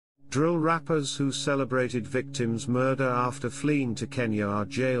Drill rappers who celebrated victims' murder after fleeing to Kenya are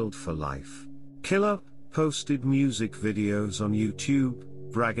jailed for life. Killer posted music videos on YouTube,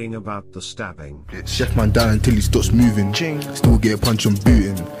 bragging about the stabbing. Chef man down until he stops moving. Still get a punch on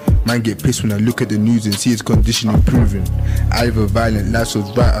booting. Man get pissed when I look at the news and see his condition improving. I live a violent life, so it's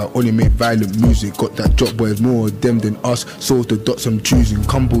right, I only make violent music. Got that drop boys, more of them than us. Solve the dots I'm choosing.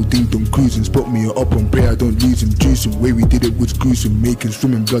 Combo ding dong cruising. Spot me up on prayer, I don't lose him. Juicing, way we did it was gruesome. Making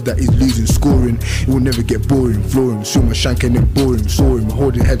swimming blood that is losing. Scoring, it will never get boring. Flooring, swim my shank and then boring. Saw him,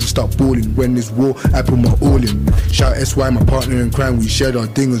 holding head and start balling. When there's war, I put my all in. Shout SY, my partner in crime. We shared our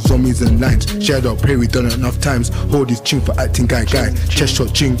dingers, zombies and lines. Shared our prey, we done it enough times. Hold his chin for acting guy. Chest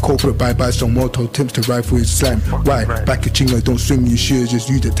shot chin, corporate bye some mortal attempts to rifle his slime. Why? Back a chinga, don't swing your shoes, just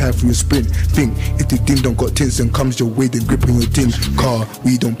use the time for your sprint. Think, if the ding dong got tints and comes your way, then grip on your ting. Car,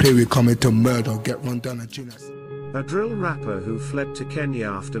 we don't play, we coming to murder. Get run down a chin. A drill rapper who fled to Kenya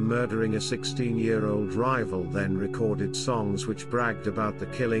after murdering a 16-year-old rival then recorded songs which bragged about the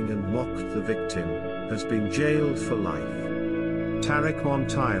killing and mocked the victim, has been jailed for life. Tarek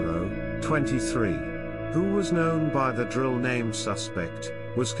Monteiro, 23, who was known by the drill name Suspect,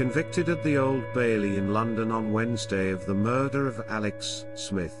 was convicted at the Old Bailey in London on Wednesday of the murder of Alex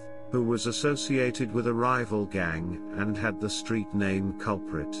Smith, who was associated with a rival gang and had the street name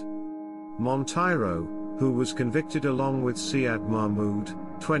Culprit. Monteiro, who was convicted along with Siad Mahmood,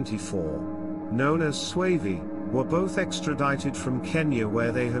 24, known as Wavey, were both extradited from Kenya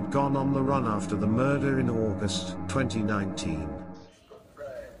where they had gone on the run after the murder in August 2019.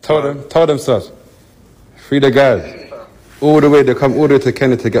 Tell them, sir. Free the guys. All the way, they come all the way to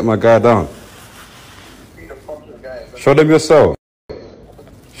Kenya to get my guy down. Show them yourself.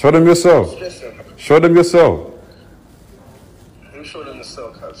 Show them yourself. Show them yourself. You show them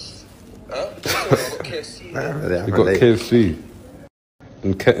yourself, cuz. Huh? You got KFC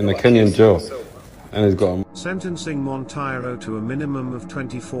in the Kenyan jail. And he's got sentencing Monteiro to a minimum of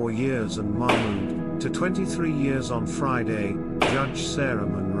 24 years and Mahmood to 23 years on Friday. Judge Sarah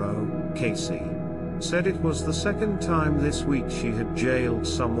Monroe, KC, said it was the second time this week she had jailed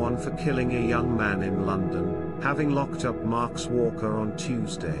someone for killing a young man in London, having locked up Marks Walker on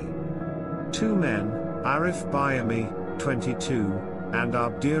Tuesday. Two men, Arif Bayami, 22, and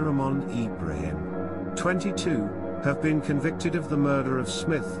Abdirahman Ibrahim, 22, have been convicted of the murder of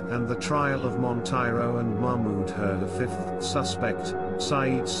Smith, and the trial of Monteiro and Mahmood heard. A fifth suspect,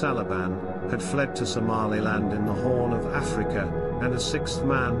 Saeed Salaban, had fled to Somaliland in the Horn of Africa, and a sixth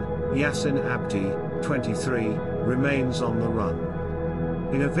man, Yasin Abdi, 23, remains on the run.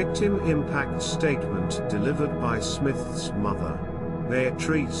 In a victim impact statement delivered by Smith's mother,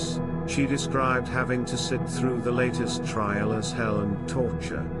 Beatrice, she described having to sit through the latest trial as hell and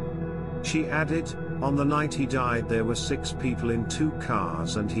torture. She added, on the night he died there were 6 people in 2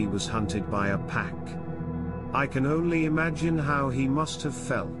 cars and he was hunted by a pack. I can only imagine how he must have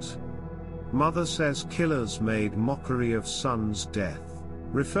felt. Mother says killers made mockery of son's death.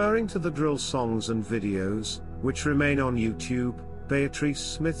 Referring to the drill songs and videos, which remain on YouTube, Beatrice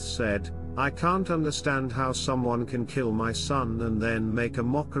Smith said, I can't understand how someone can kill my son and then make a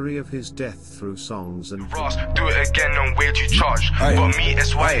mockery of his death through songs and Ross, do it again and where'd you charge? But me,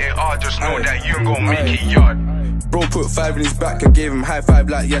 SYAR, just know that you ain't gon' make it yard. Bro put 5 in his back and gave him high five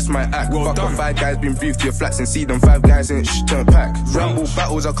like yes my act. Well fuck 5 guys been briefed to your flats and see them 5 guys in turn pack. Ramble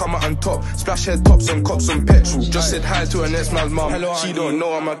battles I come out on top, splash head tops and cops on petrol. Just said hi to her next man's mum. She don't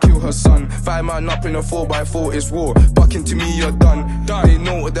know I'ma kill her son. 5 man up in a 4x4 is war. Bucking to me you're done. They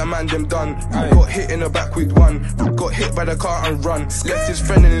know what that man them done. Got hit in the back with 1. Got hit by the car and run. Left his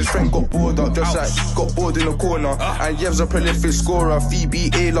friend and his friend got bored up. Just like got bored in the corner. And Yev's a prolific scorer.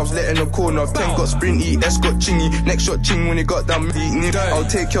 Phoebe A loves letting the corner. 10 got sprinty, S got chingy. Next shot ching when he got that meat. I'll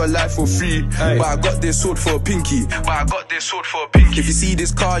take your life for free. But I got this sword for a pinky. If you see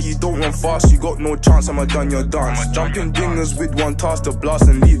this car you don't run fast. You got no chance, I'ma done your dance. Jumping dingers with 1 task to blast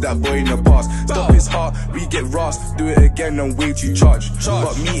and leave that boy in the past. Stop his heart, we get rust. Do it again and wait to charge.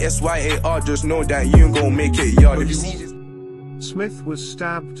 But me SYAR, just know that you ain't gon' make it yard. If you see this. Smith was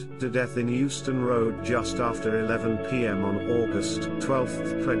stabbed to death in Euston Road just after 11 p.m. on August 12,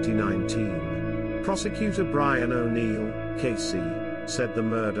 2019. Prosecutor Brian O'Neill, KC, said the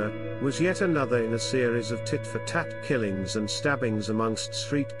murder was yet another in a series of tit-for-tat killings and stabbings amongst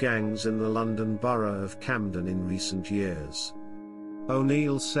street gangs in the London borough of Camden in recent years.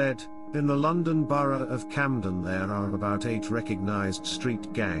 O'Neill said, in the London borough of Camden there are about 8 recognised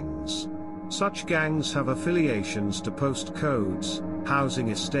street gangs. Such gangs have affiliations to postcodes, housing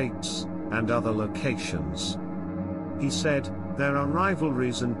estates, and other locations. He said, There are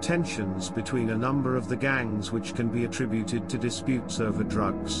rivalries and tensions between a number of the gangs which can be attributed to disputes over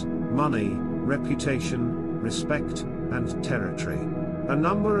drugs, money, reputation, respect, and territory. A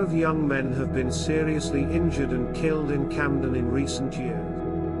number of young men have been seriously injured and killed in Camden in recent years.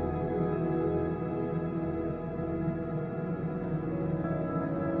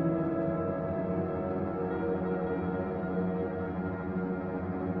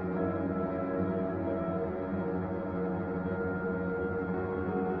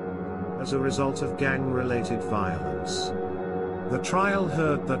 As a result of gang-related violence. The trial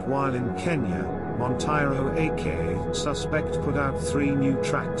heard that while in Kenya, Monteiro aka suspect put out 3 new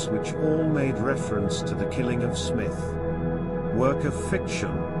tracks which all made reference to the killing of Smith. Work of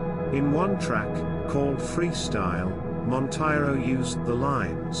fiction. In one track, called Freestyle, Monteiro used the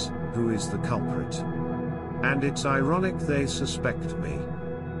lines, "Who is the culprit? And it's ironic they suspect me."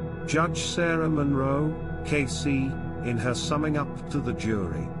 Judge Sarah Monroe, KC, in her summing up to the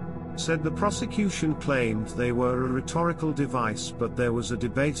jury, said the prosecution claimed they were a rhetorical device, but there was a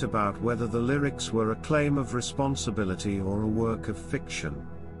debate about whether the lyrics were a claim of responsibility or a work of fiction.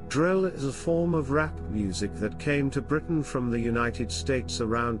 Drill is a form of rap music that came to Britain from the United States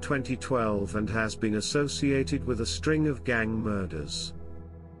around 2012 and has been associated with a string of gang murders.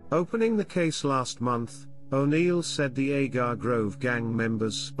 Opening the case last month, O'Neill said the Agar Grove gang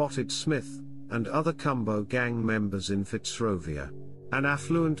members spotted Smith and other Cumbo gang members in Fitzrovia, an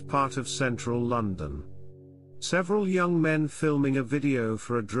affluent part of central London. Several young men filming a video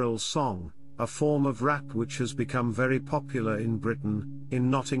for a drill song, a form of rap which has become very popular in Britain, in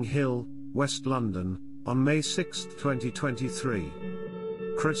Notting Hill, West London, on May 6, 2023.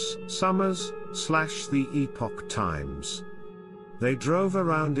 Chris Summers, The Epoch Times. They drove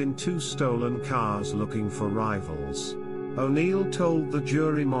around in 2 stolen cars looking for rivals. O'Neill told the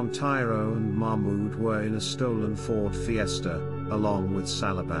jury Monteiro and Mahmood were in a stolen Ford Fiesta, along with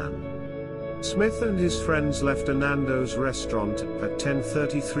Salaban. Smith and his friends left a Nando's restaurant at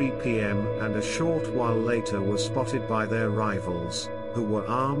 10:33 p.m. and a short while later were spotted by their rivals, who were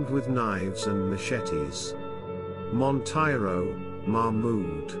armed with knives and machetes. Monteiro,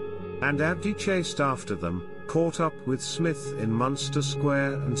 Mahmood, and Abdi chased after them, caught up with Smith in Munster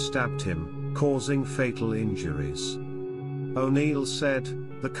Square and stabbed him, causing fatal injuries. O'Neill said,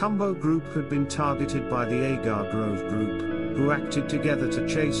 the Cumbo group had been targeted by the Agar Grove group, who acted together to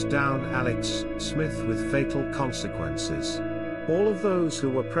chase down Alex Smith with fatal consequences. All of those who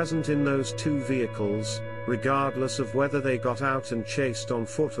were present in those 2 vehicles, regardless of whether they got out and chased on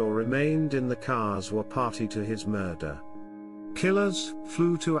foot or remained in the cars, were party to his murder. Killers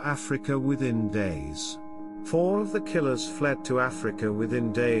flew to Africa within days. 4 of the killers fled to Africa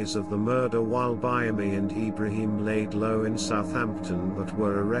within days of the murder, while Bayami and Ibrahim laid low in Southampton but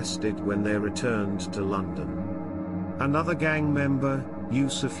were arrested when they returned to London. Another gang member,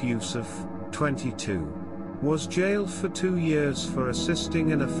 Yusuf, 22, was jailed for 2 years for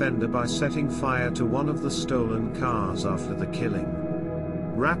assisting an offender by setting fire to one of the stolen cars after the killing.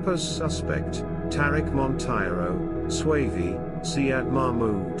 Rappers suspect, Tariq Monteiro, wavey, Siad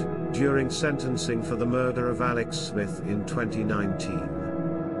Mahmood, during sentencing for the murder of Alex Smith in 2019.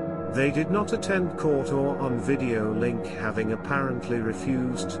 They did not attend court or on video link, having apparently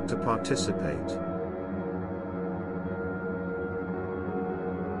refused to participate.